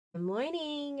Good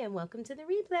morning and welcome to the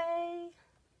replay.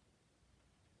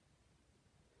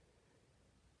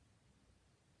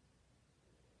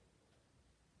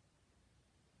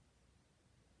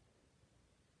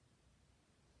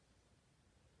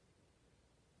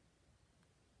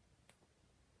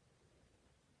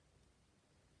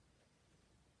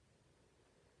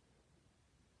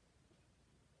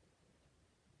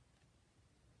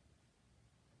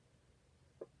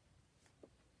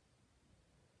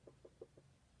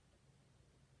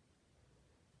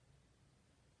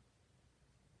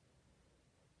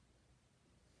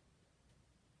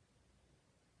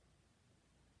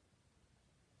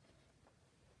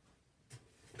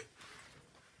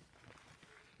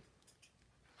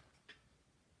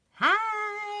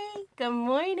 Hi, good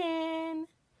morning.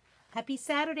 Happy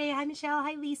Saturday. Hi, Michelle.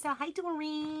 Hi, Lisa. Hi,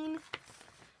 Doreen.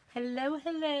 Hello,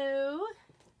 hello.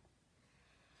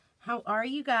 How are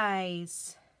you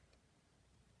guys?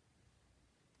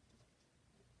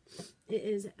 It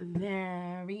is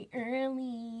very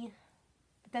early,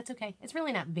 but that's okay. It's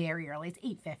really not very early. It's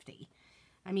 8:50.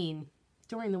 I mean,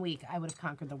 during the week, I would have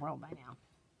conquered the world by now.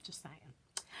 Just saying.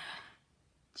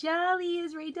 Jolly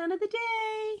is right done of the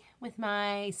day with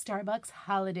my Starbucks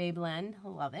holiday blend.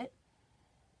 Love it.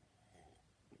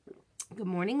 Good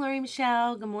morning, Lori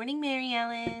Michelle. Good morning, Mary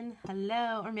Ellen.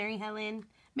 Hello, or Mary Helen.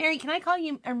 Mary, can I call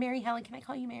you, or Mary Helen, can I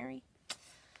call you Mary?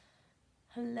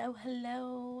 Hello,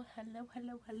 hello, hello,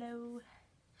 hello, hello.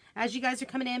 As you guys are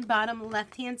coming in, bottom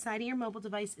left-hand side of your mobile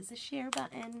device is a share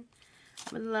button.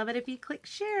 I would love it if you click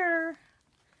share.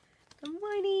 Good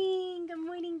morning, good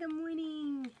morning, good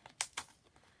morning.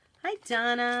 Hi,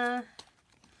 Donna.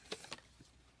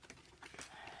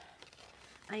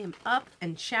 I am up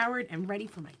and showered and ready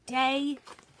for my day.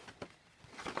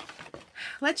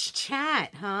 Let's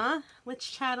chat, huh? Let's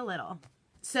chat a little.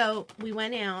 So we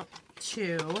went out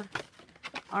to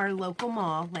our local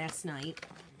mall last night.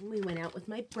 We went out with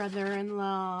my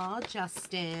brother-in-law,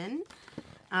 Justin.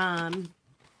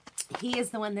 He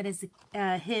is the one that is,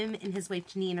 him and his wife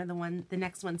Janine are the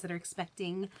next ones that are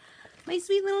expecting my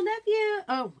sweet little nephew.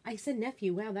 Oh, I said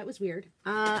nephew. Wow, that was weird.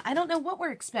 I don't know what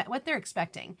they're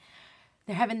expecting.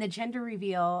 They're having the gender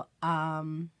reveal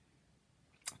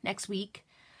next week,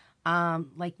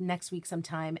 like next week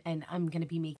sometime, and I'm going to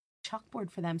be making a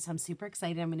chalkboard for them, so I'm super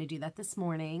excited. I'm going to do that this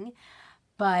morning.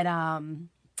 But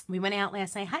we went out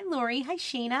last night. Hi, Lori. Hi,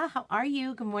 Shayna. How are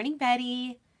you? Good morning,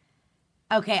 Betty.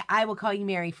 Okay, I will call you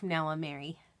Mary from now on,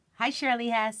 Mary. Hi, Shirley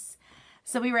Hess.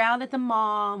 So we were out at the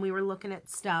mall and we were looking at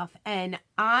stuff, and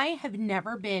I have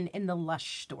never been in the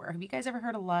Lush store. Have you guys ever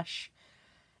heard of Lush?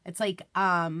 It's like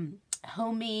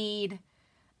homemade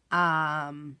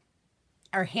or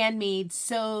handmade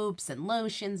soaps and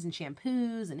lotions and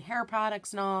shampoos and hair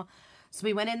products and all. So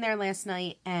we went in there last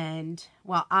night, and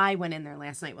well, I went in there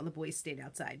last night while the boys stayed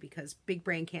outside because Big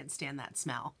Brain can't stand that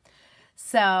smell.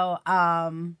 So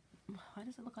why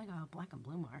does it look like a black and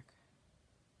blue mark?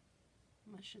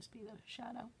 Must just be the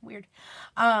shadow. Weird.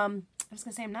 I was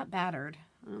going to say I'm not battered.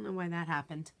 I don't know why that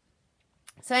happened.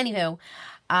 So anywho,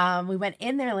 we went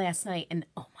in there last night, and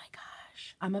oh my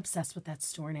gosh, I'm obsessed with that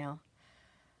store now.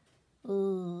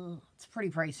 Ooh, it's pretty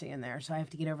pricey in there, so I have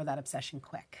to get over that obsession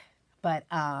quick. But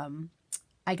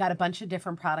I got a bunch of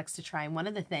different products to try, and one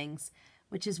of the things,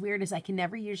 which is weird, is I can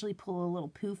never usually pull a little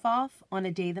poof off on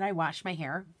a day that I wash my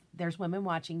hair. There's women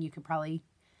watching. You could probably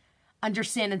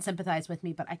understand and sympathize with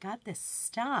me, but I got this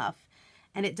stuff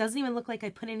and it doesn't even look like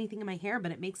I put anything in my hair,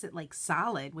 but it makes it like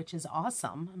solid, which is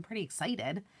awesome. I'm pretty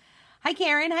excited. Hi,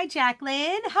 Karen. Hi,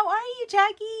 Jacqueline. How are you,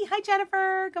 Jackie? Hi,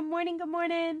 Jennifer. Good morning. Good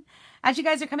morning. As you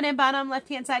guys are coming in, bottom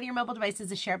left-hand side of your mobile device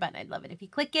is a share button. I'd love it if you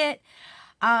click it.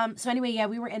 So anyway, yeah,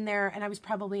 we were in there and I was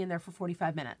probably in there for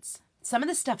 45 minutes. Some of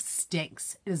the stuff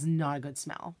stinks. It is not a good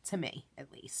smell, to me,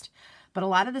 at least. But a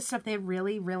lot of the stuff, they have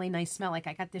really, really nice smell. Like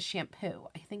I got this shampoo.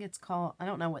 I think it's called, I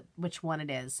don't know which one it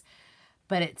is.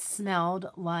 But it smelled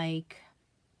like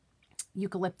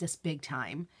eucalyptus big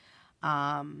time.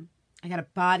 I got a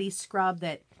body scrub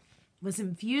that was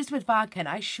infused with vodka. And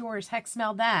I sure as heck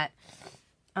smelled that.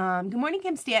 Good morning,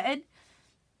 Kim Stanton.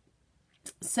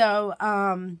 So,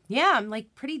 yeah, I'm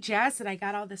like pretty jazzed that I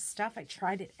got all this stuff. I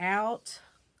tried it out.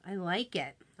 I like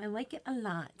it. I like it a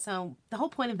lot. So the whole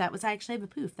point of that was I actually have a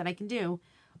poof that I can do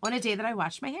on a day that I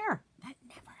wash my hair. That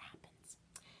never happens.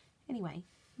 Anyway,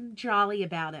 I'm jolly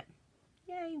about it.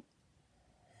 Yay.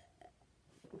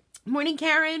 Morning,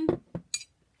 Karen.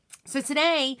 So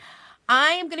today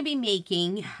I am going to be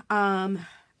making,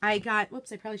 I got,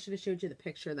 whoops, I probably should have showed you the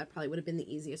picture. That probably would have been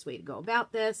the easiest way to go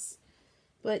about this.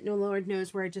 But no Lord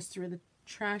knows where I just threw the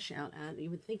trash out at.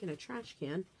 You would think in a trash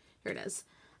can. Here it is.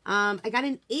 I got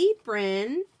an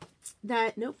apron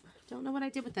that, nope, Don't know what I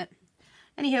did with it.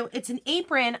 Anywho, it's an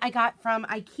apron I got from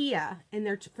Ikea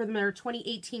from their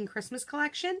 2018 Christmas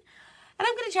collection. And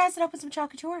I'm going to jazz it up with some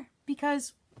Chalk Couture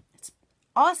because it's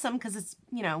awesome because it's,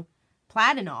 you know,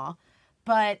 plaid and all,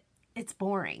 but it's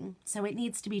boring. So it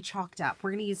needs to be chalked up.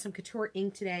 We're going to use some Couture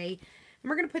Ink today. And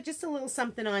we're going to put just a little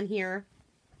something on here.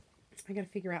 I got to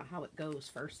figure out how it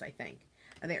goes first, I think.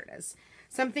 Oh, there it is.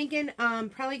 So I'm thinking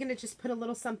probably going to just put a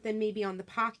little something maybe on the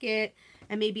pocket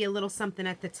and maybe a little something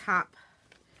at the top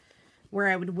where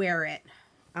I would wear it.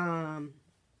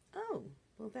 Oh,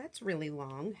 well, that's really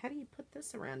long. How do you put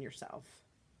this around yourself?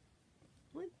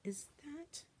 What is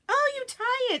that? Oh, you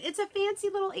tie it. It's a fancy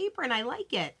little apron. I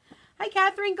like it. Hi,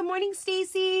 Catherine. Good morning,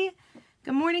 Stacy.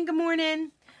 Good morning. Good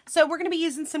morning. So we're going to be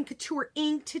using some Couture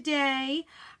Ink today.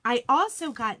 I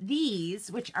also got these,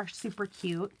 which are super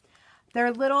cute.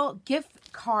 They're little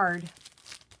gift card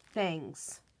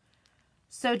things.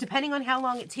 So depending on how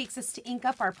long it takes us to ink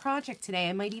up our project today,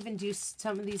 I might even do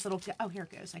some of these little, oh, here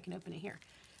it goes. I can open it here.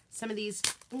 Some of these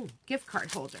gift card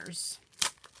holders.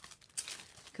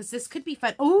 Because this could be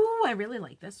fun. Oh, I really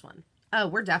like this one. Oh,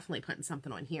 we're definitely putting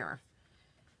something on here.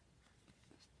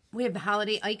 We have the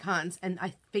holiday icons, and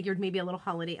I figured maybe a little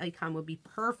holiday icon would be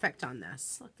perfect on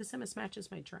this. Look, this almost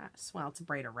matches my dress. Well, it's a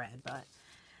brighter red, but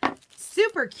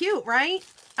super cute, right?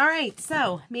 All right,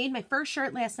 so made my first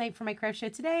shirt last night for my craft show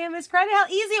today. I was credit how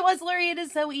easy it was, Lori. It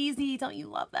is so easy. Don't you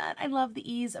love that? I love the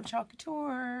ease of Chalk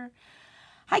Couture.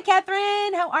 Hi,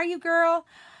 Catherine. How are you, girl?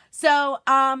 So,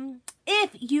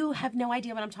 if you have no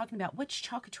idea what I'm talking about, which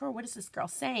Chalk Couture, what is this girl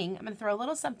saying? I'm going to throw a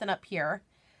little something up here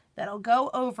that'll go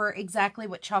over exactly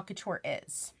what Chalk Couture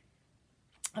is.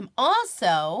 I'm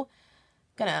also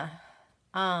going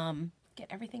to get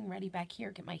everything ready back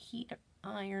here, get my heat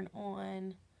iron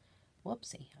on.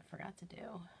 Whoopsie, I forgot to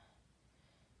do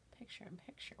picture in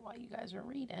picture while you guys are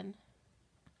reading.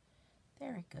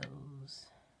 There it goes.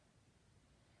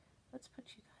 Let's put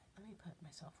you guys, let me put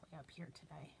myself way up here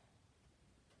today.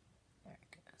 There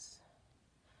it goes.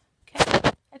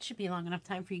 Okay, that should be long enough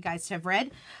time for you guys to have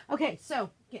read. Okay, so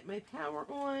get my power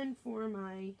on for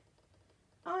my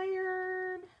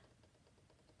iron.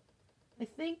 I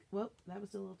think, whoop, that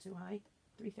was a little too high.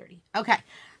 3:30. Okay,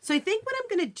 so I think what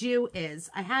I'm going to do is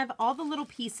I have all the little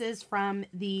pieces from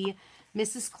the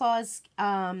Mrs. Claus,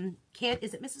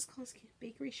 is it Mrs. Claus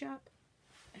Bakery Shop?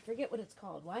 I forget what it's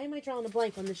called. Why am I drawing a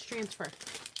blank on this transfer?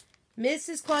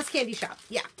 Mrs. Claus Candy Shop.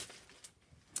 Yeah.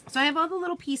 So I have all the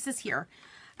little pieces here.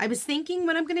 I was thinking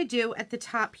what I'm going to do at the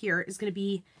top here is going to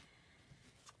be,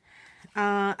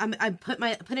 I put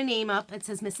a name up. It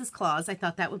says Mrs. Claus. I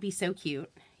thought that would be so cute,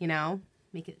 you know,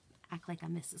 make it act like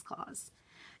I'm Mrs. Claus.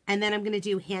 And then I'm going to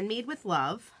do Handmade with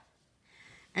Love.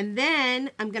 And then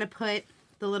I'm going to put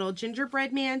the little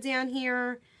gingerbread man down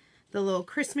here, the little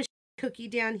Christmas cookie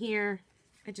down here.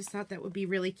 I just thought that would be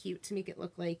really cute to make it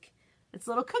look like it's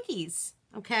little cookies.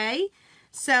 Okay,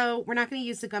 so we're not going to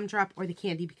use the gumdrop or the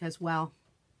candy because, well,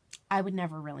 I would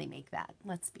never really make that.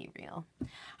 Let's be real.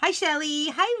 Hi, Shelly.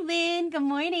 Hi, Lynn. Good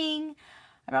morning.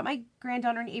 I brought my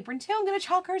granddaughter an apron too. I'm going to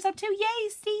chalk hers up too. Yay,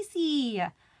 Stacy.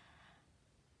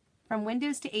 From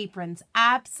windows to aprons.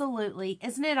 Absolutely.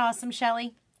 Isn't it awesome,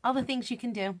 Shelly? All the things you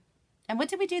can do. And what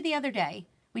did we do the other day?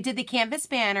 We did the canvas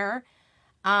banner.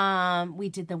 We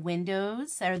did the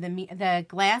windows or the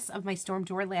glass of my storm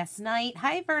door last night.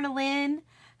 Hi, Vernalyn.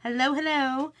 Hello,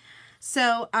 hello.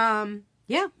 So,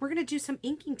 yeah, we're going to do some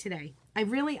inking today. I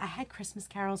had Christmas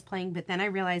carols playing, but then I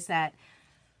realized that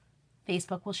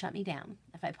Facebook will shut me down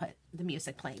if I put the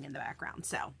music playing in the background.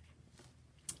 So,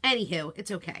 anywho,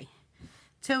 it's okay.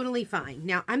 Totally fine.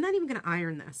 Now, I'm not even going to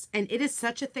iron this. And it is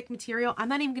such a thick material. I'm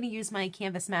not even going to use my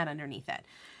canvas mat underneath it.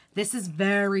 This is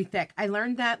very thick. I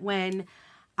learned that when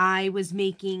I was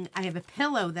making, I have a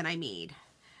pillow that I made.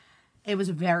 It was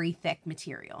a very thick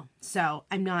material. So,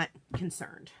 I'm not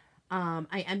concerned.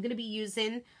 I am going to be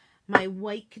using my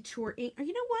white Couture ink. Or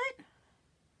you know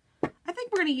what? I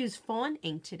think we're going to use Fawn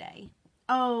ink today.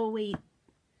 Oh, wait.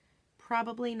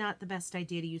 Probably not the best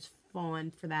idea to use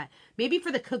Fawn for that. Maybe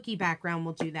for the cookie background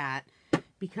we'll do that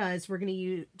because we're going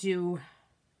to do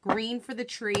green for the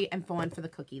tree and Fawn for the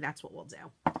cookie. That's what we'll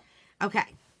do.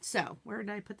 Okay, so where did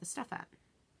I put the stuff at?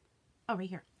 Oh, right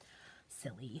here.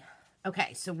 Silly.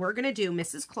 Okay, so we're going to do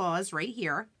Mrs. Claus right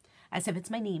here as if it's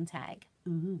my name tag.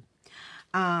 Ooh.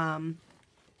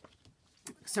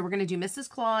 So we're going to do Mrs.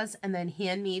 Claus and then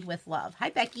Handmade with Love. Hi,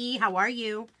 Becky. How are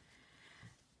you?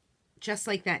 Just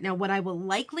like that. Now, what I will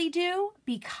likely do,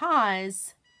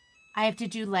 because I have to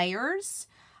do layers,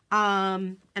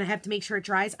 and I have to make sure it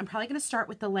dries, I'm probably going to start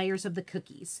with the layers of the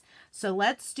cookies. So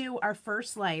let's do our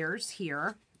first layers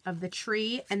here of the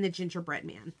tree and the gingerbread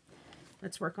man.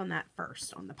 let's work on that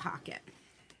first, on the pocket.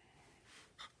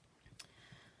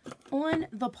 On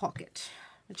the pocket,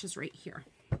 which is right here.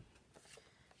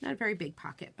 Not a very big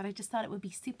pocket, but I just thought it would be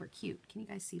super cute. Can you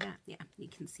guys see that? Yeah, you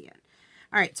can see it.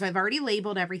 All right, so I've already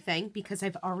labeled everything because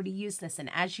I've already used this. And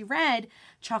as you read,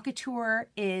 Chalk Couture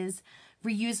is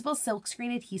reusable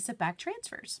silkscreen adhesive back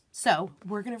transfers. So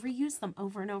we're going to reuse them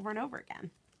over and over and over again.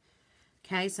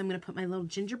 Okay, so I'm going to put my little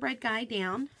gingerbread guy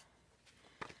down.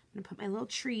 I'm going to put my little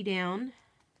tree down.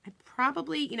 I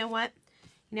probably, you know what?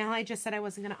 You know how I just said I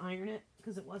wasn't going to iron it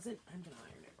because it wasn't? I'm going to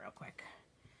iron it real quick.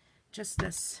 Just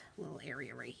this little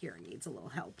area right here needs a little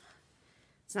help.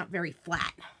 It's not very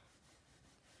flat.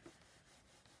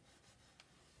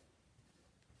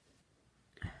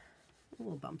 A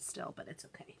little bump still, but it's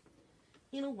okay.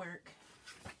 It'll work.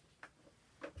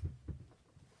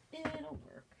 It'll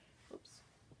work. Oops.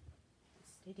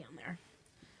 Stay down there.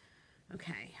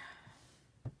 Okay.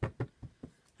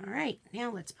 All right,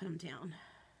 now let's put them down.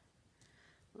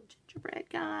 Little gingerbread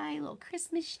guy, little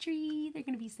Christmas tree. They're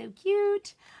going to be so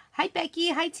cute. Hi, Becky.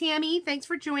 Hi, Tammy. Thanks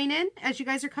for joining. As you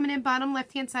guys are coming in, bottom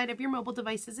left-hand side of your mobile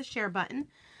device is a share button.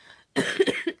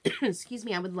 Excuse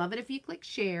me. I would love it if you click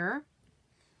share.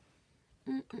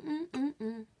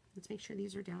 Let's make sure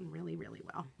these are down really, really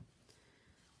well.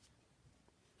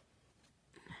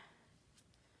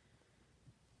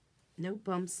 No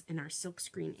bumps in our silk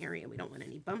screen area. We don't want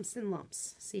any bumps and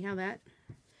lumps. See how that?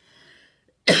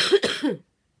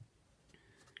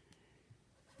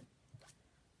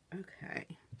 Okay.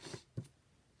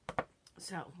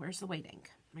 So, where's the white ink?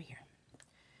 Right here.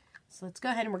 So let's go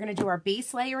ahead and we're going to do our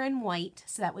base layer in white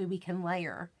so that way we can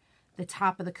layer the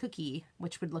top of the cookie,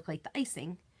 which would look like the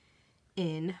icing,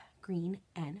 in green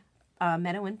and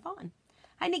Meadow and Fawn.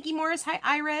 Hi, Nikki Morris. Hi,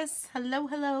 Iris. Hello,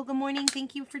 hello. Good morning.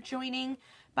 Thank you for joining.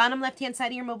 Bottom left-hand side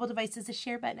of your mobile device is a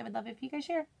share button. I would love it if you guys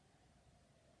share.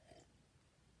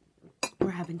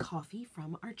 We're having coffee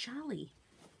from our Jolly.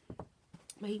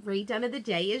 My right done of the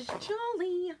day is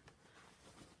Jolly.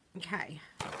 Okay.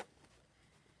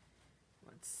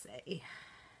 Let's see.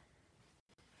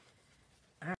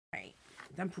 All right.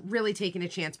 I'm really taking a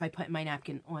chance by putting my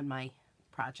napkin on my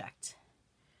project.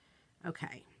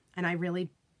 Okay. And I really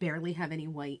barely have any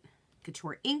white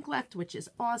Couture ink left, which is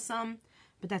awesome.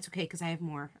 But that's okay because I have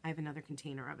more. I have another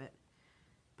container of it.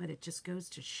 But it just goes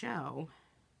to show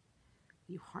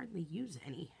you hardly use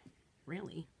any,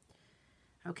 really.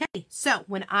 Okay, so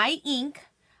when I ink,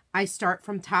 I start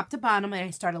from top to bottom and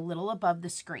I start a little above the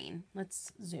screen.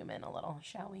 Let's zoom in a little,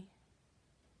 shall we?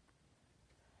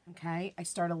 Okay, I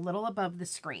start a little above the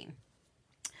screen.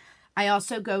 I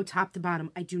also go top to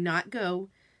bottom. I do not go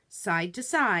side to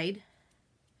side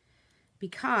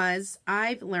because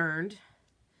I've learned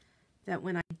that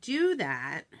when I do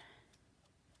that,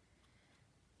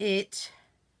 if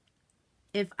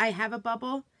I have a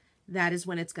bubble, that is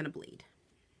when it's going to bleed.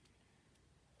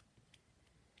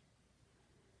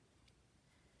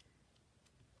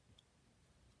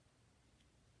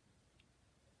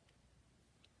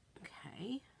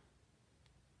 Okay.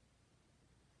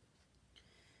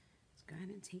 Let's go ahead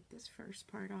and take this first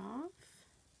part off.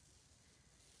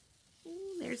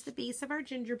 Ooh, there's the base of our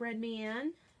gingerbread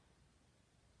man.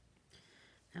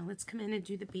 Now let's come in and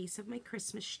do the base of my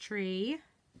Christmas tree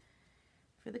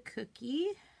for the cookie.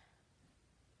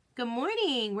 Good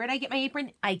morning. Where'd I get my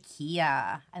apron?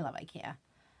 Ikea. I love Ikea.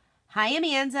 Hi,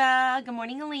 Amanda. Good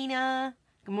morning, Elena.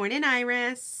 Good morning,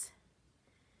 Iris.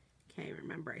 Okay,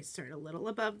 remember I start a little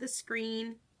above the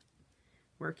screen,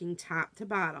 working top to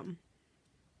bottom.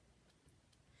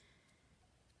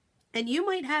 And you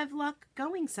might have luck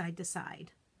going side to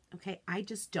side. Okay, I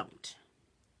just don't.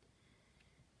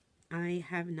 I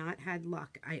have not had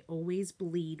luck. I always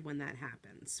bleed when that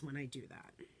happens, when I do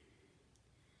that.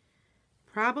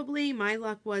 Probably my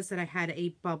luck was that I had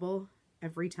a bubble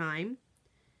every time.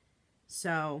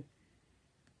 So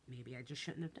maybe I just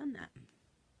shouldn't have done that.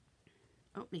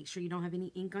 Oh, make sure you don't have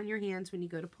any ink on your hands when you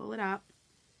go to pull it up.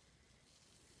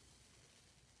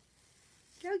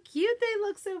 How cute they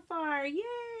look so far.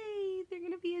 Yay! They're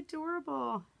going to be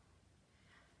adorable.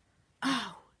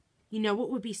 Oh, you know what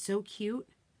would be so cute?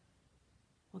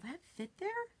 Will that fit there?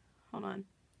 Hold on.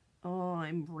 Oh,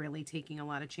 I'm really taking a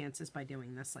lot of chances by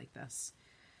doing this like this.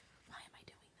 Why am I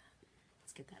doing that?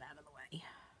 Let's get that out of the way.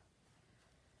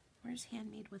 Where's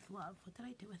Handmade with Love? What did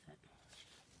I do with it?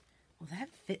 Will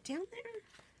that fit down there?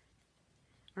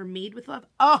 Or Made with Love?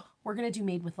 Oh, we're going to do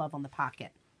Made with Love on the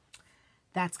pocket.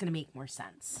 That's going to make more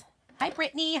sense. Hi,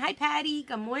 Brittany. Hi, Patty.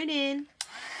 Good morning.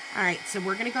 All right, so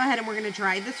we're going to go ahead and we're going to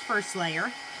dry this first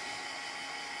layer.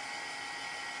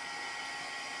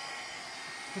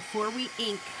 Before we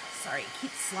ink, sorry, it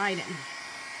keeps sliding.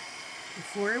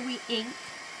 before we ink.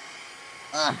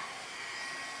 Ugh.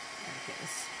 There it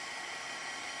goes.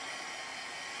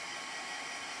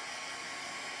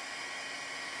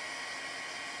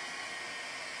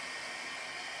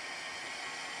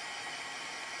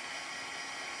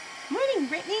 Morning,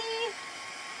 Brittany.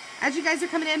 As you guys are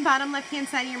coming in, bottom left-hand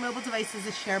side of your mobile device is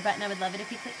a share button. I would love it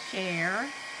if you click share.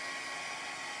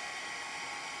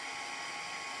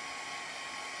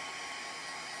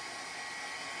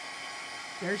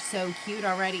 They're so cute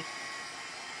already.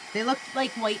 They look like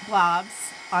white blobs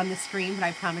on the screen, but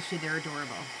I promise you they're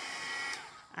adorable.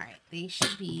 All right, they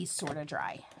should be sort of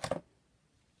dry.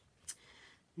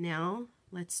 Now,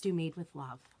 let's do Made with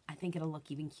Love. I think it'll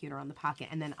look even cuter on the pocket,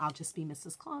 and then I'll just be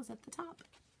Mrs. Claus at the top.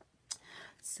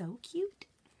 So cute.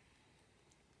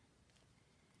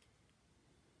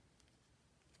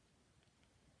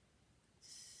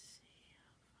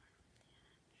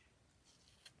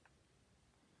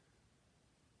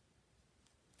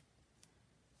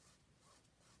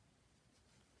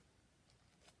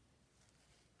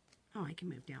 Oh, I can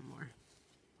move down more.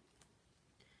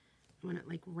 I want it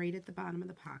like right at the bottom of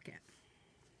the pocket.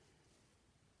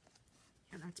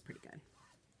 Yeah, that's pretty good.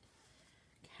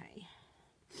 Okay.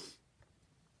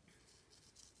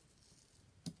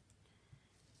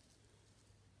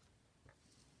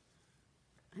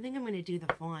 I think I'm going to do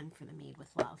the Fawn for the Made with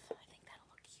Love. I think that'll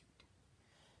look cute.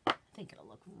 I think it'll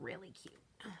look really cute.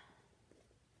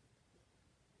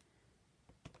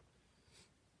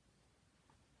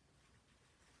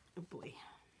 Oh boy.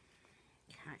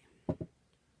 Okay.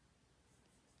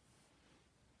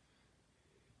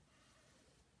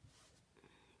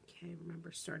 Okay,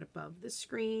 remember, start above the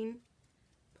screen,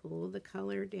 pull the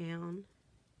color down,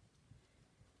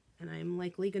 and I'm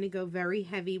likely going to go very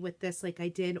heavy with this like I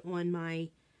did on my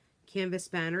canvas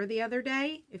banner the other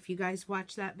day. If you guys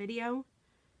watched that video,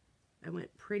 I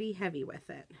went pretty heavy with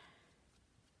it.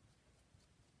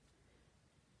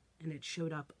 And it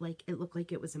showed up like, it looked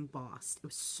like it was embossed. It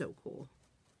was so cool.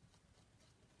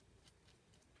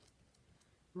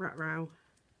 Ruh-roh.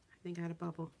 I think I had a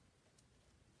bubble.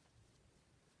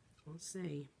 We'll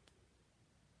see.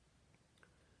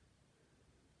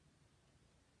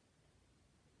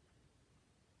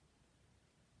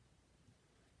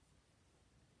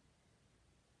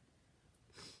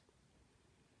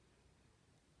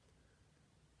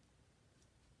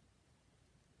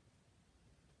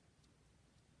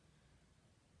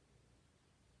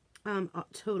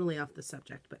 Totally off the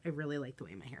subject, but I really like the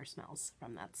way my hair smells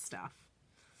from that stuff.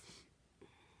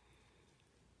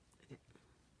 I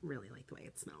really like the way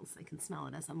it smells. I can smell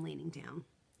it as I'm leaning down.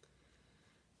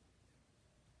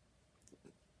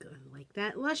 Good, like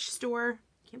that Lush store.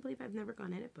 Can't believe I've never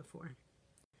gone in it before.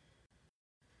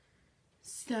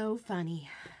 So funny.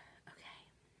 Okay.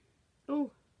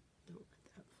 Oh, don't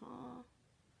let that fall.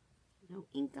 No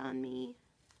ink on me.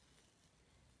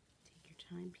 Take your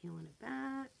time peeling it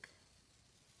back.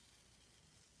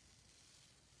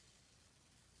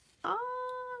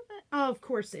 Oh, of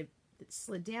course it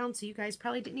slid down, so you guys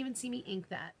probably didn't even see me ink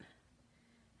that.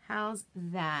 How's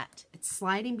that? It's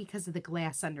sliding because of the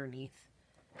glass underneath.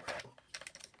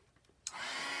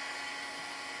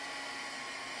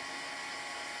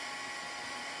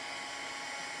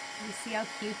 You see how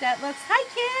cute that looks? Hi,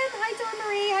 Kim. Hi, Dawn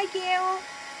Marie. Hi, Gail.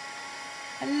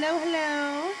 Hello,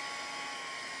 hello.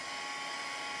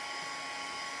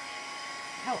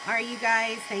 How are you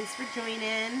guys? Thanks for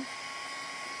joining.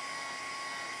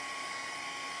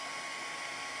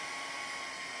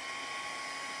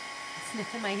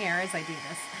 Sniffing my hair as I do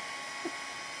this.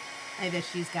 I have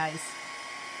issues, guys.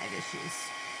 I have issues.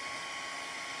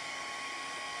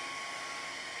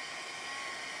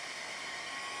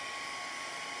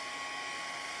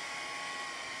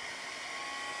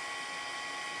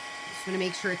 Just want to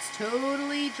make sure it's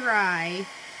totally dry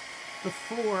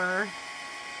before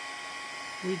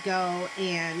we go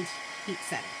and heat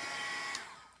set it.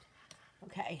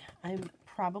 Okay, I'm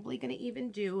probably going to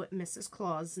even do Mrs.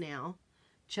 Claus now,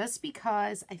 just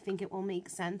because I think it will make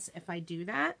sense if I do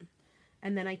that,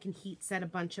 and then I can heat set a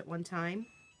bunch at one time.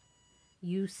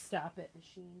 You stop it,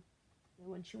 machine.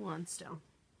 When she wants to.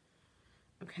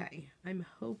 Okay, I'm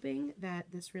hoping that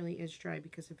this really is dry,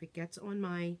 because if it gets on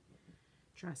my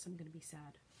dress, I'm going to be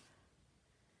sad.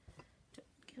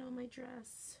 Don't get on my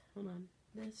dress. Hold on.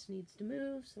 This needs to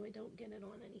move so I don't get it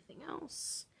on anything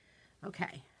else.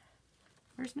 Okay.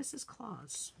 Where's Mrs.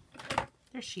 Claus?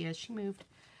 There she is. She moved.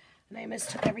 And I almost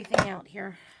took everything out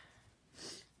here.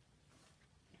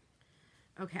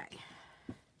 Okay.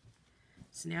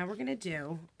 So now we're going to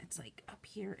do, it's like up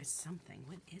here is something.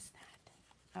 What is that?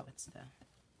 Oh, it's the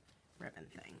ribbon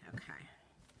thing. Okay.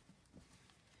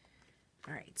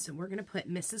 All right, so we're going to put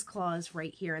Mrs. Claus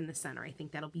right here in the center. I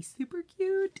think that'll be super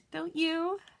cute, don't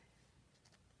you?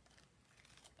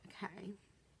 Okay.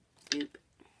 Boop.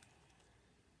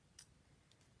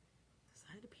 Does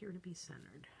that appear to be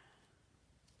centered?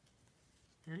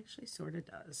 It actually sort of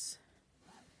does.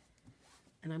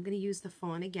 And I'm going to use the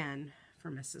Fawn again for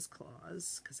Mrs.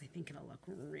 Claus because I think it'll look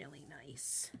really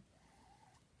nice.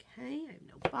 Okay, I have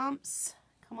no bumps.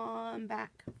 Come on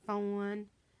back, Fawn.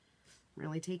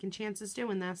 Really taking chances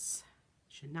doing this.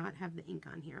 Should not have the ink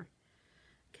on here.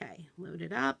 Okay, load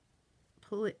it up,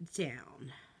 pull it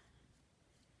down.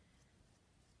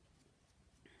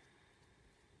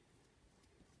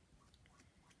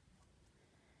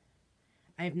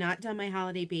 I have not done my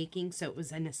holiday baking, so it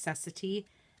was a necessity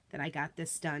that I got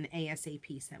this done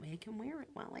ASAP, so that way I can wear it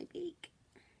while I bake.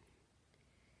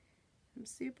 I'm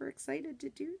super excited to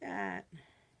do that.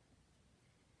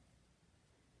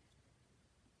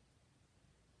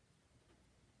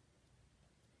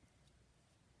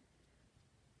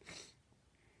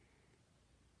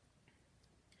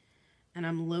 And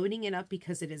I'm loading it up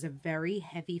because it is a very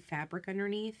heavy fabric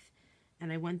underneath.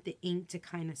 And I want the ink to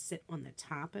kind of sit on the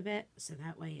top of it. So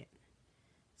that way it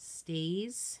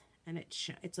stays. And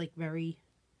it's like very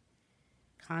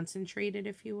concentrated,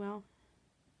 if you will.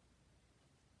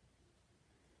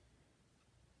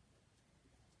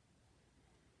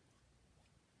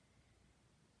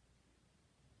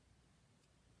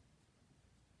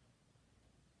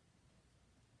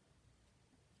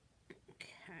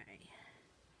 Okay.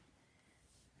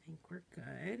 I think we're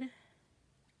good.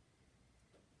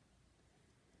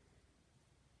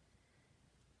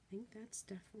 I think that's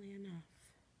definitely enough.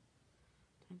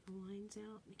 Do I have the lines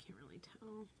out? I can't really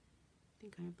tell. I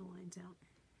think I have the lines out.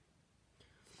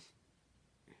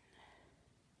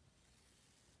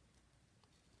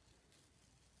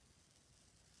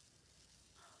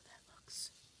 Oh, that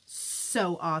looks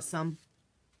so awesome.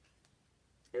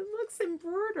 It looks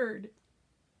embroidered.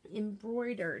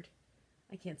 Embroidered.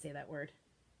 I can't say that word.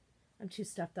 I'm too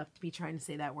stuffed up to be trying to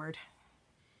say that word.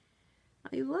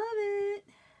 I love it.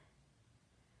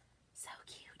 So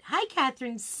cute. Hi,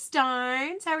 Catherine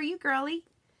Starnes. How are you, girly?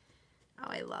 Oh,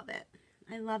 I love it.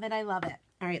 I love it. I love it.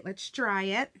 All right, let's dry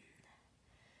it.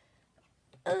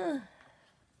 Then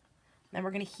we're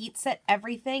going to heat set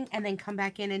everything and then come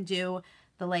back in and do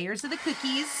the layers of the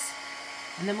cookies.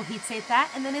 And then we'll heat set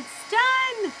that and then it's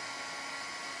done.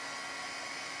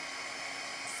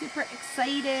 Super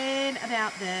excited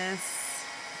about this.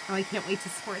 Oh, I can't wait to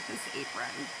sport this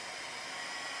apron.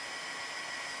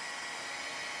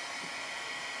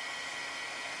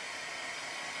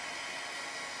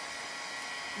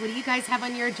 What do you guys have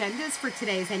on your agendas for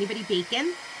today? Is anybody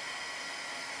baking?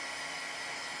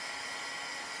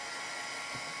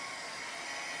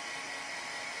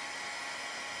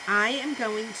 I am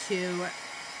going to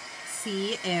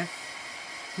see if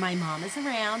my mom is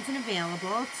around and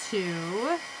available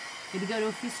to maybe go to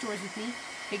a few stores with me.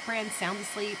 Big brand, sound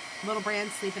asleep. Little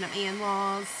brand, sleeping at my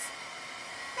in-laws.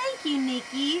 Thank you,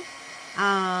 Nikki.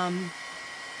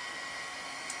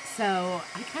 So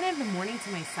I kind of have the morning to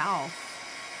myself.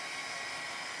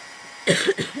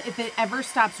 If it ever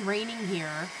stops raining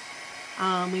here,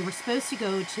 we were supposed to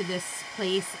go to this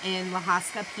place in La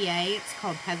Haska, PA. It's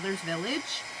called Peddler's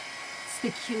Village. It's the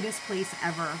cutest place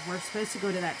ever. We're supposed to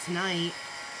go to that tonight.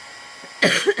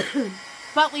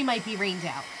 But we might be rained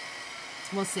out.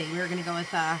 We'll see. We're going to go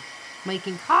with Mike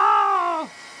and Carl.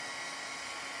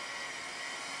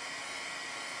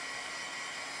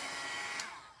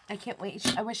 I can't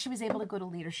wait. I wish she was able to go to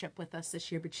leadership with us this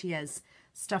year, but she has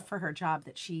stuff for her job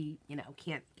that she,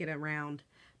 can't get around.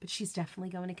 But she's definitely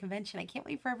going to convention. I can't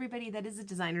wait for everybody that is a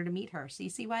designer to meet her. So you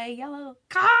see why I yellow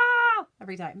Carl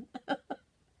every time.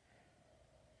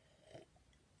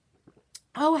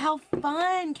 Oh, how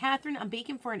fun, Catherine. I'm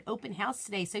baking for an open house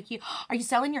today. So cute. Are you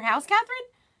selling your house, Catherine?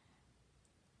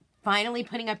 Finally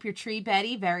putting up your tree,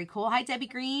 Betty. Very cool. Hi, Debbie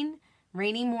Green.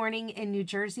 Rainy morning in New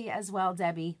Jersey as well,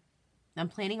 Debbie. I'm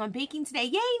planning on baking today.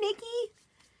 Yay, Nikki.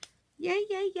 Yay,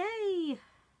 yay, yay.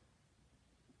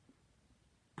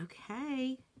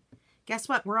 Okay. Guess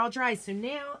what? We're all dry. So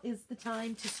now is the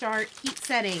time to start heat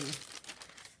setting.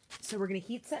 So we're going to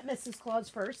heat set Mrs. Claus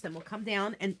first. Then we'll come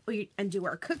down and do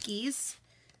our cookies.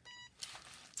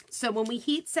 So when we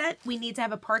heat set, we need to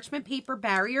have a parchment paper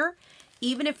barrier.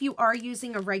 Even if you are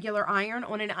using a regular iron,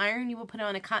 on an iron, you will put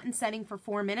on a cotton setting for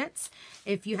 4 minutes.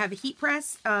 If you have a heat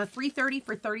press, 330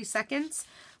 for 30 seconds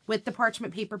with the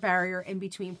parchment paper barrier in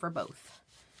between for both.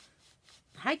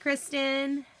 Hi,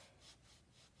 Kristen.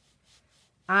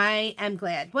 I am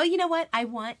glad. Well, you know what?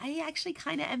 I actually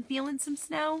kind of am feeling some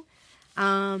snow.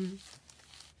 I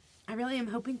I really am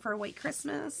hoping for a white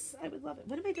Christmas. I would love it.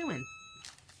 What am I doing?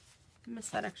 I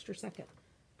missed that extra second.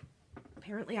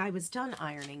 Apparently I was done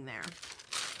ironing there.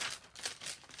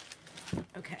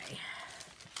 Okay.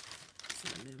 So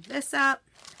I'm gonna move this up.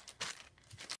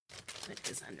 Put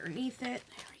this underneath it.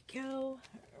 There we go.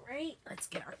 All right, let's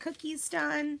get our cookies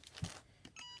done.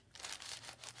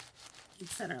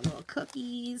 Let's set our little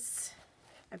cookies.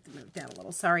 I have to move down a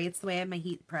little. Sorry, it's the way I have my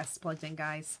heat press plugged in,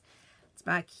 guys. It's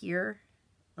back here.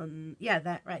 Yeah,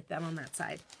 that on that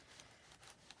side.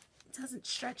 It doesn't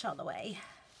stretch all the way.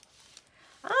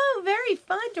 Oh, very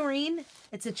fun, Doreen.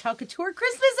 It's a Chalk Couture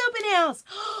Christmas open house.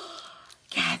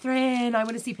 Catherine, I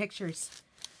want to see pictures.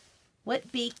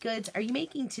 What baked goods are you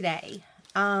making today?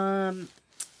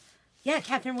 Yeah,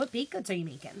 Catherine, what baked goods are you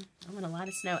making? I want to let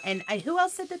us know. And who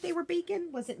else said that they were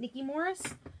baking? Was it Nikki Morris?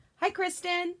 Hi,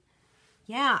 Kristen.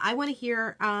 Yeah, I want to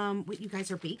hear what you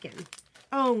guys are baking.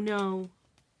 Oh, no.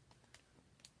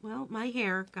 Well, my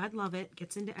hair, God love it,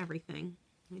 gets into everything.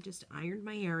 I just ironed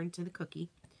my hair into the cookie.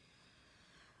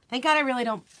 Thank God I really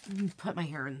don't put my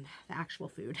hair in the actual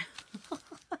food.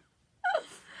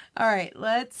 All right,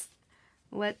 let's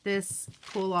let this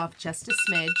cool off just a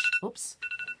smidge. Oops.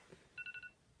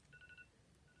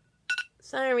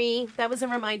 Sorry, that was a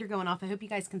reminder going off. I hope you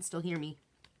guys can still hear me.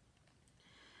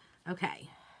 Okay.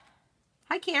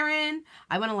 Hi, Karen.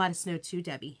 I want a lot of snow too,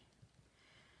 Debbie.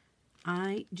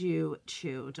 I do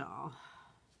too, doll.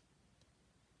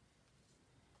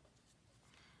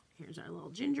 Here's our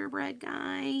little gingerbread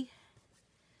guy.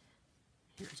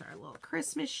 Here's our little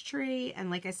Christmas tree. And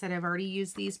like I said, I've already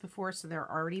used these before, so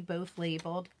they're already both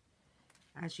labeled,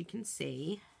 as you can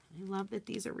see. I love that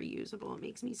these are reusable. It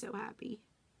makes me so happy.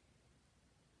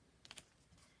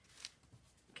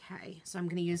 Okay, so I'm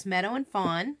going to use Meadow and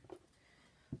Fawn.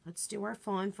 Let's do our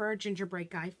Fawn for our gingerbread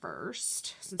guy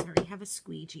first, since I already have a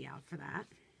squeegee out for that.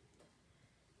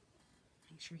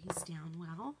 Make sure he's down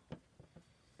well.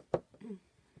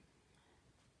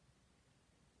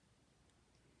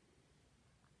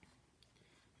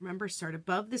 Remember, start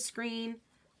above the screen,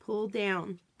 pull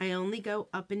down. I only go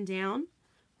up and down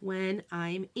when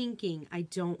I'm inking. I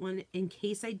don't want, in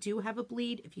case I do have a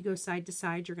bleed, if you go side to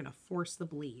side, you're going to force the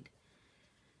bleed.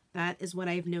 That is what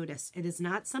I've noticed. It is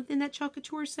not something that Chalk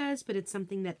Couture says, but it's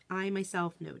something that I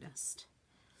myself noticed.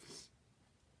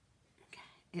 Okay.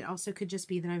 It also could just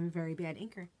be that I'm a very bad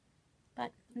inker.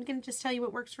 But I'm going to just tell you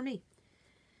what works for me.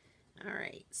 All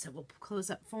right. So we'll close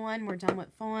up Fawn. We're done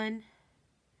with Fawn.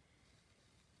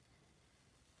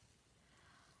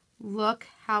 Look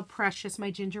how precious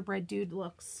my gingerbread dude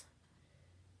looks.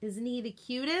 Isn't he the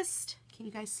cutest? Can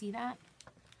you guys see that?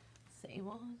 Let's see.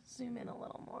 We'll zoom in a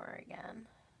little more again.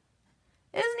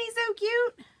 Isn't he so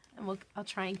cute? And I'll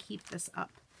try and keep this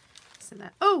up so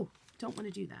that, oh, don't want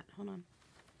to do that. Hold on.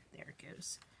 There it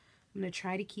goes. I'm going to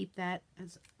try to keep that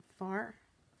as far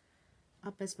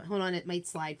up as my, hold on, it might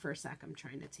slide for a sec. I'm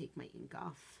trying to take my ink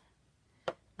off.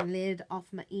 Lid off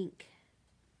my ink.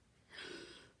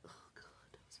 Oh,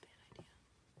 God, that was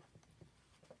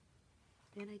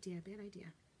a bad idea. Bad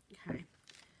idea. Okay.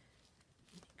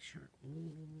 Make sure.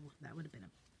 Oh, that would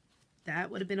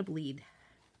have been a bleed.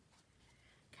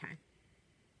 Okay.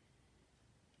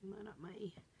 Line up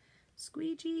my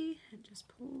squeegee and just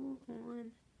pull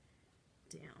on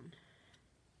down.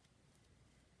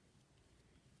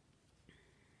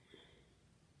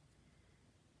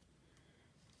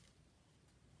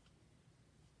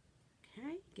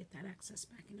 Okay, get that excess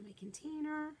back into my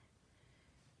container.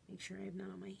 Make sure I have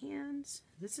none on my hands.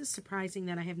 This is surprising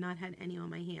that I have not had any on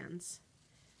my hands.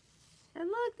 And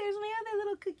look, there's my other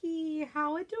little cookie.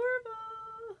 How adorable.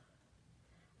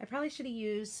 I probably should have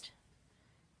used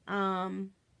the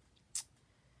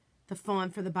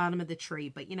Fawn for the bottom of the tree,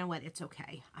 but you know what? It's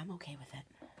okay. I'm okay with it.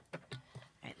 All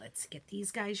right, let's get these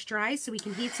guys dry so we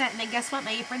can heat set. And then guess what?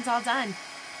 My apron's all done.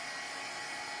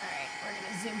 All right, we're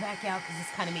going to zoom back out because it's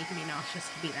kind of making me nauseous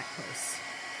to be that close.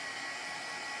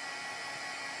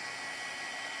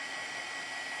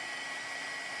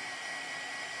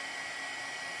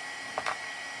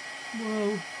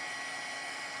 Whoa.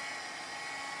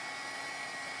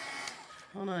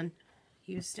 Hold on.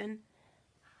 Houston.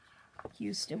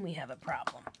 Houston, we have a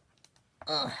problem.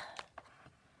 Ugh.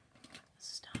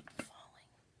 Stop falling.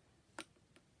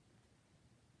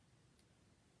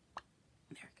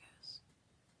 There it goes.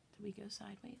 Did we go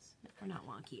sideways? No, we're not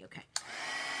wonky. Okay.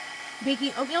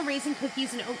 Baking oatmeal raisin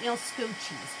cookies and oatmeal scotch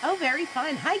cheese. Oh, very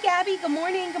fun. Hi, Gabby. Good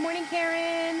morning. Good morning,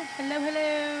 Karen. Hello,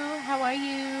 hello. How are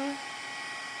you?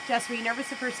 Jess, were you nervous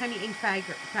the first time you inked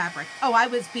fabric? Oh, I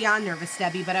was beyond nervous,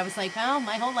 Debbie, but I was like, oh,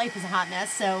 my whole life is a hot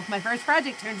mess, so if my first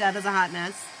project turns out as a hot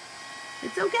mess,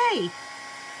 it's okay.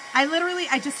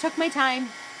 I just took my time.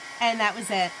 and that was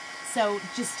it. So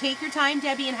just take your time,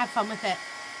 Debbie, and have fun with it.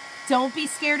 Don't be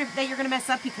scared that you're going to mess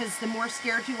up, because the more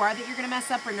scared you are that you're going to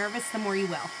mess up or nervous, the more you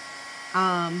will.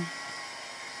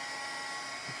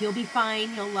 You'll be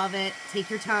fine. You'll love it. Take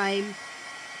your time.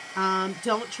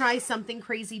 Don't try something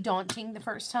crazy daunting the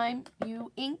first time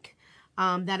you ink.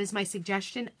 That is my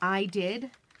suggestion. I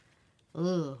did.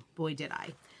 Oh, boy, did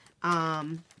I.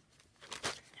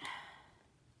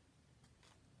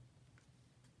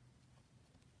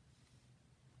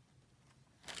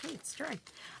 Okay, it's dry.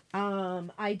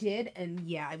 I did, and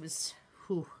yeah, I was,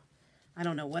 whew, I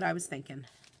don't know what I was thinking.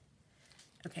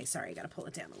 Okay, sorry, I got to pull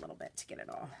it down a little bit to get it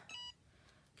all.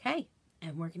 Okay,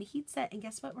 and we're going to heat set, and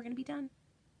guess what? We're going to be done.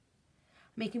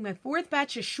 I'm making my 4th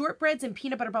batch of shortbreads and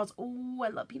peanut butter balls. Oh, I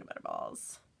love peanut butter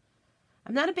balls.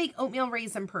 I'm not a big oatmeal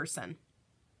raisin person.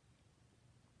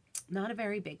 Not a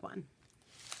very big one.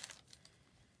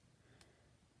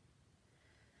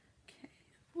 Okay.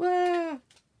 Whoa.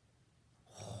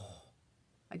 Oh,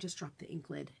 I just dropped the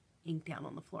ink down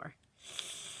on the floor.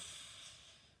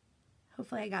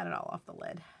 Hopefully I got it all off the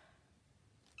lid.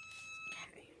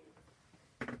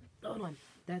 Okay. Hold on.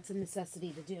 That's a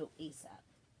necessity to do ASAP.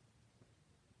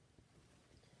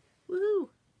 Woohoo!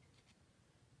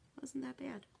 Wasn't that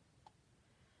bad.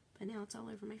 But now it's all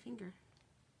over my finger.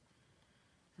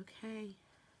 Okay.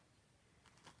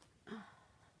 Get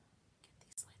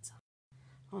these lids on.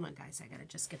 Hold on, guys. I gotta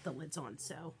just get the lids on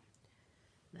so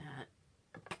that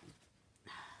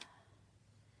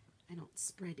I don't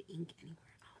spread ink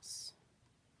anywhere else.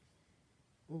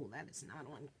 Oh, that is not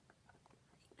on.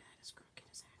 That is crooked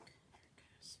as heck. There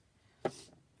it goes.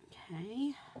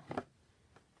 Okay.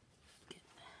 Get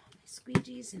my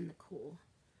squeegees in the cool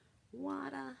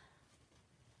water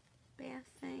bath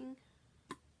thing.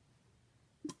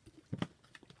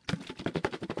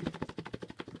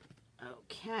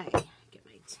 Okay, get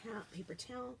my paper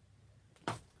towel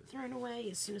thrown away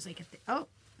as soon as I get the, oh,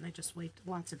 and I just wiped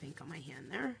lots of ink on my hand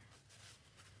there.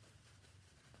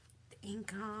 The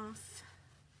ink off.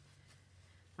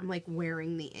 I'm like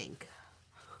wearing the ink.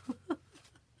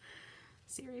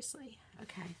 Seriously.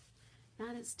 Okay,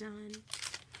 that is done.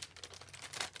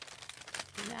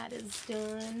 That is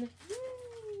done.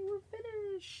 Yay, we're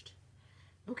finished.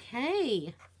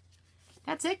 Okay,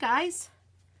 that's it, guys.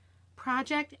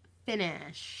 Project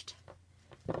finished.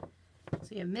 So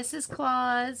we have Mrs.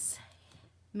 Claus,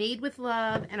 Made with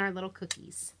Love, and our little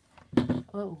cookies.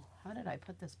 Oh, how did I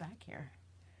put this back here?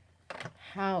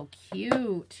 How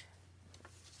cute.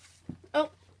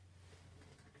 Oh,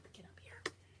 get up here.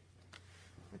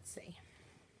 Let's see.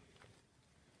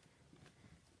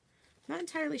 Not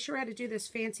entirely sure how to do this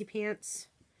fancy pants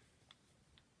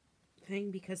thing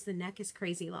because the neck is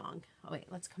crazy long. Oh wait,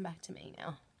 let's come back to me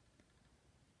now.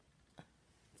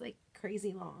 It's like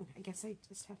crazy long. I guess I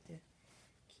just have to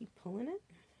keep pulling it.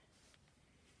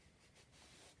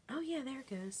 Oh yeah, there it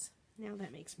goes. Now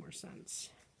that makes more sense.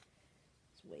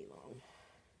 It's way long.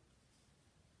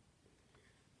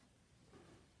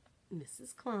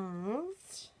 Mrs.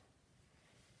 Claus.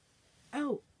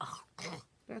 Oh,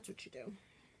 that's what you do.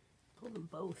 Pull them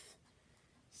both.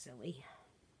 Silly.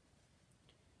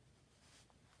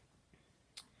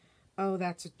 Oh,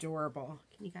 that's adorable.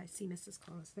 Can you guys see Mrs.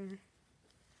 Claus there?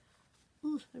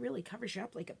 Ooh, it really covers you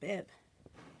up like a bib.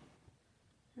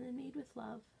 And then Made with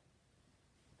Love.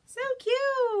 So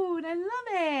cute! I love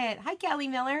it! Hi, Kelly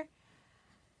Miller.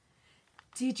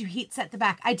 Did you heat set the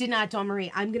back? I did not, Dawn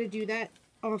Marie. I'm going to do that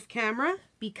off camera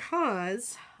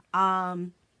because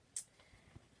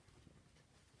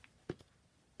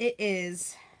it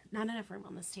is not enough room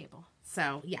on this table.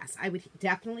 So, yes, I would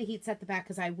definitely heat set the back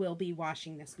because I will be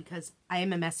washing this because I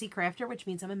am a messy crafter, which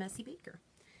means I'm a messy baker.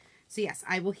 So, yes,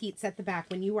 I will heat set the back.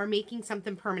 When you are making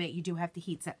something permanent, you do have to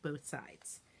heat set both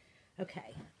sides.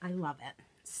 Okay, I love it.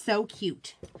 So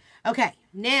cute. Okay,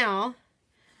 now,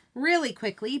 really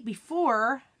quickly,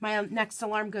 before my next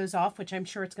alarm goes off, which I'm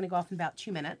sure it's going to go off in about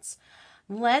 2 minutes,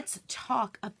 let's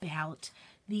talk about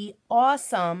the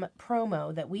awesome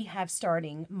promo that we have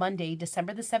starting Monday,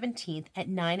 December the 17th at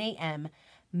 9 a.m.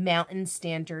 Mountain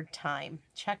Standard Time.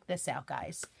 Check this out,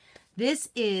 guys. This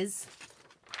is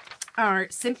our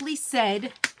Simply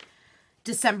Said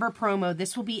December promo.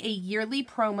 This will be a yearly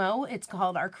promo. It's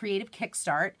called our Creative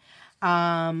Kickstart.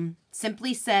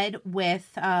 Simply Said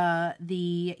with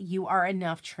the You Are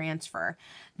Enough transfer.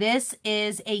 This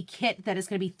is a kit that is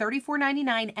going to be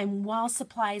 $34.99 and while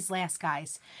supplies last,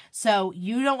 guys. So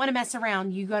you don't want to mess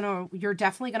around. You're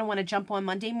definitely going to want to jump on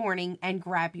Monday morning and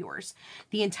grab yours.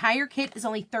 The entire kit is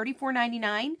only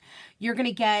 $34.99. You're going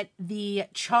to get the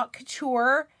Chalk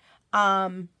Couture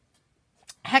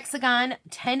hexagon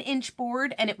 10-inch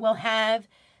board, and it will have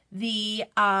the,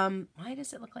 why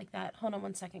does it look like that? Hold on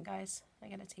one second, guys. I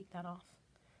got to take that off.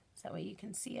 So that way you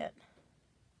can see it.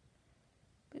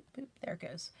 Boop, boop, there it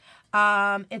goes.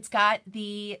 It's got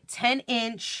the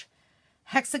 10-inch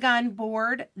hexagon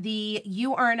board, the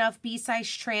You Are Enough B-size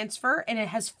transfer, and it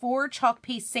has 4 chalk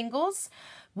paste singles,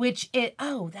 which it,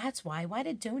 oh, that's why. Why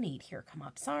did donate here come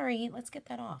up? Sorry, let's get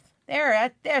that off.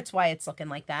 There, that's why it's looking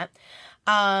like that.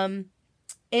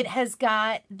 It has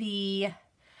got the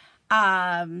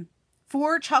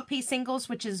 4 chalk paste singles,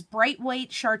 which is Bright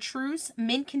White Chartreuse,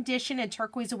 Mint Condition, and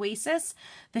Turquoise Oasis.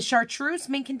 The Chartreuse,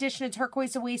 Mint Condition, and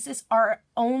Turquoise Oasis are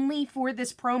only for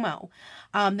this promo.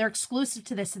 They're exclusive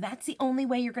to this, so that's the only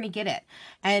way you're going to get it.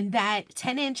 And that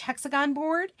 10-inch hexagon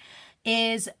board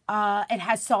is, it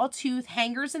has sawtooth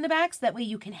hangers in the back, so that way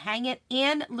you can hang it,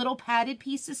 and little padded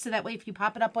pieces, so that way if you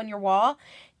pop it up on your wall,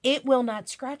 it will not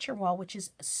scratch your wall, which is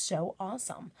so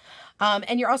awesome.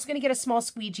 And you're also going to get a small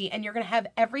squeegee, and you're going to have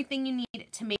everything you need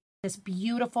to make this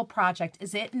beautiful project.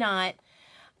 Is it not,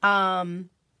 it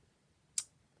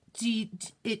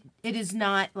is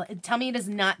not, tell me it is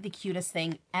not the cutest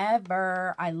thing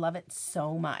ever. I love it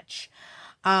so much.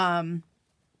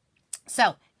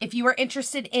 So if you are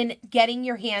interested in getting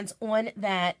your hands on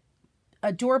that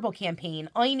adorable campaign,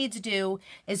 all you need to do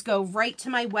is go right to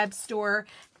my web store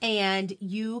and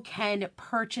you can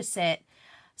purchase it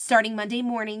starting Monday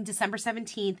morning, December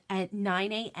 17th at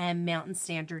 9 a.m. Mountain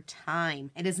Standard Time.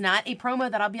 It is not a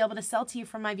promo that I'll be able to sell to you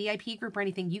from my VIP group or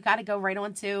anything. You got to go right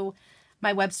on to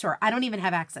my web store. I don't even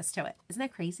have access to it. Isn't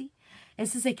that crazy?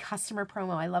 This is a customer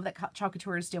promo. I love that Chalk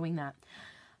Couture is doing that.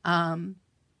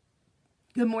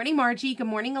 Good morning, Margie. Good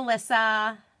morning,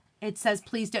 Alyssa. It says,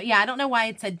 please don't. Yeah, I don't know why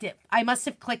it said dip. I must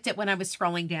have clicked it when I was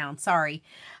scrolling down. Sorry.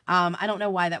 I don't know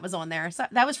why that was on there. So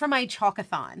that was from my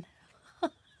Chalkathon.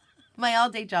 My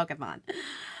all-day Chalkathon.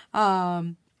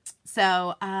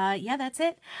 Yeah, that's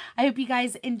it. I hope you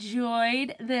guys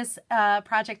enjoyed this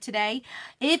project today.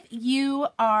 If you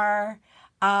are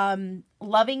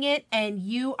loving it and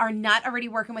you are not already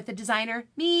working with a designer,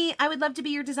 I would love to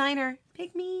be your designer.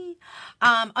 Pick me.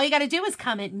 All you got to do is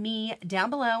comment me down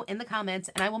below in the comments,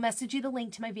 and I will message you the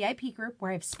link to my VIP group where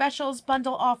I have specials,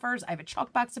 bundle offers. I have a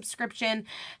Chalkbox subscription,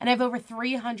 and I have over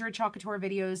 300 Chalk Couture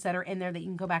videos that are in there that you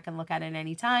can go back and look at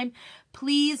any time.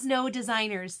 Please, no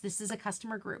designers. This is a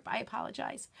customer group. I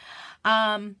apologize.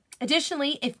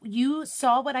 Additionally, if you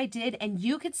saw what I did and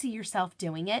you could see yourself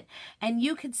doing it, and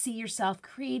you could see yourself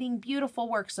creating beautiful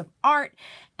works of art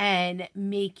and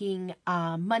making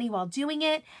money while doing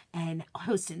it, and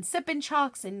hosting sip-and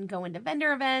chalks and going to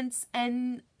vendor events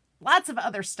and lots of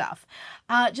other stuff,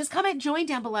 just comment join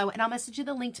down below and I'll message you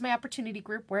the link to my opportunity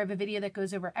group where I have a video that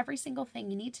goes over every single thing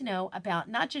you need to know about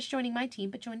not just joining my team,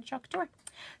 but joining Chalk Couture.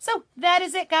 So that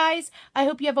is it, guys. I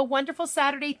hope you have a wonderful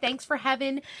Saturday. Thanks for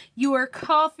having your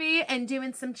coffee and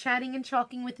doing some chatting and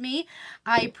chalking with me.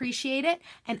 I appreciate it.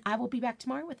 And I will be back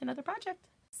tomorrow with another project.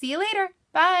 See you later.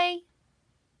 Bye.